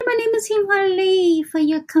Xinhua Li. For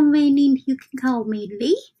your convenience, you can call me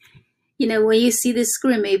Li. You know, when you see the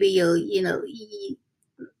screen, maybe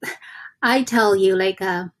I tell you, like,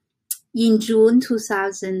 in June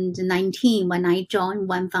 2019, when I joined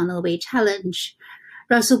One Funnel Away Challenge,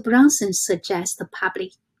 Russell Brunson suggests to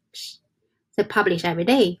publish every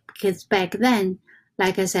day, because back then,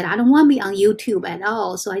 like I said, I don't want to be on YouTube at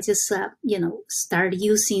all. So I just, started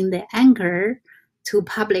using the Anchor to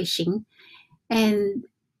publishing. And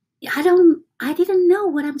I didn't know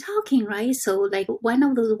what I'm talking, right? So like one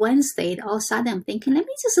of those Wednesdays, all of a sudden I'm thinking, let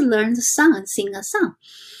me just learn the song and sing a song.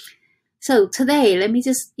 So today, let me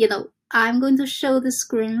just, I'm going to show the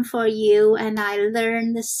screen for you, and I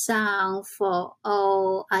learned the song for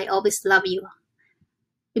Oh, I Always Love You.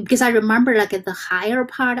 Because I remember like at the higher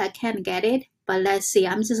part, I can't get it. But let's see,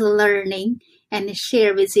 I'm just learning and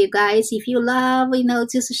share with you guys. If you love,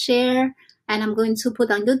 just share. And I'm going to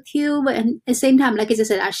put on YouTube. And at the same time, like I just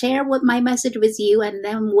said, I share my message with you. And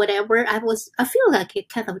then whatever, I feel like it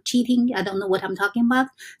kind of cheating. I don't know what I'm talking about.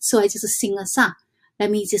 So I just sing a song.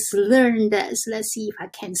 Let me just learn this. Let's see if I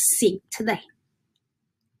can sing today.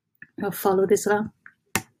 I'll follow this along.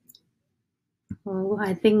 Oh,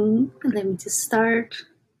 I think, let me just start.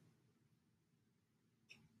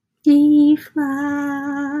 If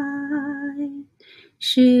I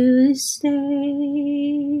should stay,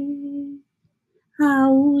 I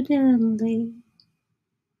wouldn't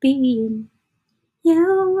be in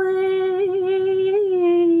your way,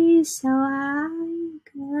 so I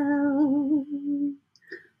go.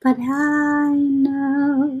 But I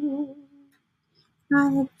know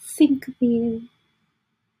I think of you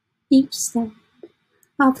each step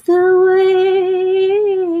of the way,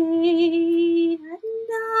 and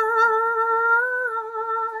I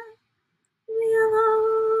will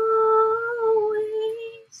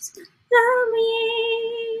always love you.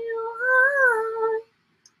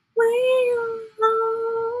 I will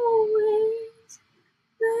always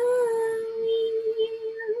love you.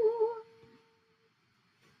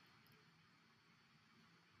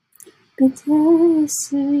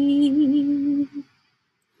 Bittersweet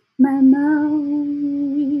memory,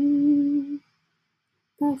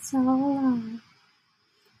 that's all I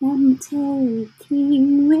am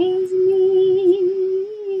taking with me.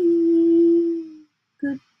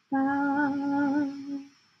 Goodbye,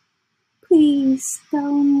 please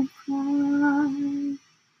don't cry,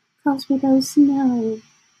 'cause we both know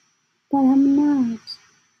that I'm not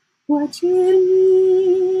what you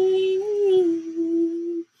need.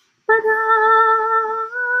 But I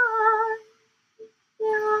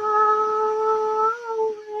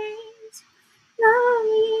always love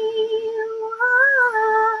you. I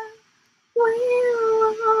will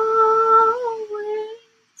always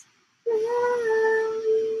love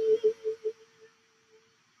you.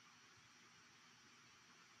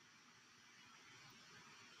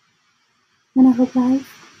 And I hope life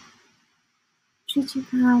treats you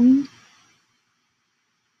kind.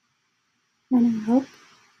 And I hope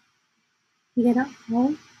you get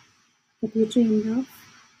all that you dreamed of.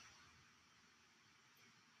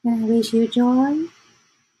 And I wish you joy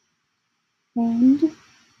and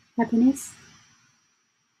happiness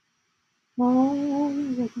all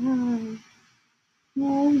the time.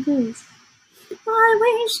 All this. I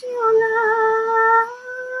wish you love,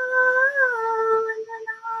 and then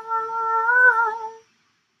I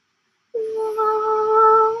will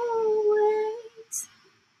always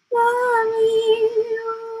love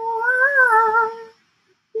you.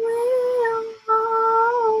 I will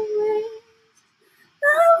always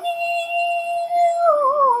love you.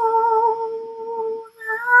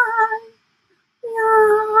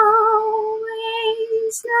 I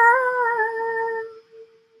always love you.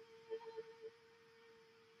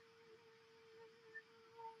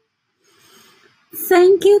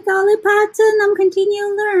 Thank you, Dolly Parton. I'm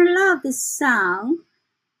continuing to learn. Love this song.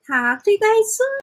 Talk to you guys soon.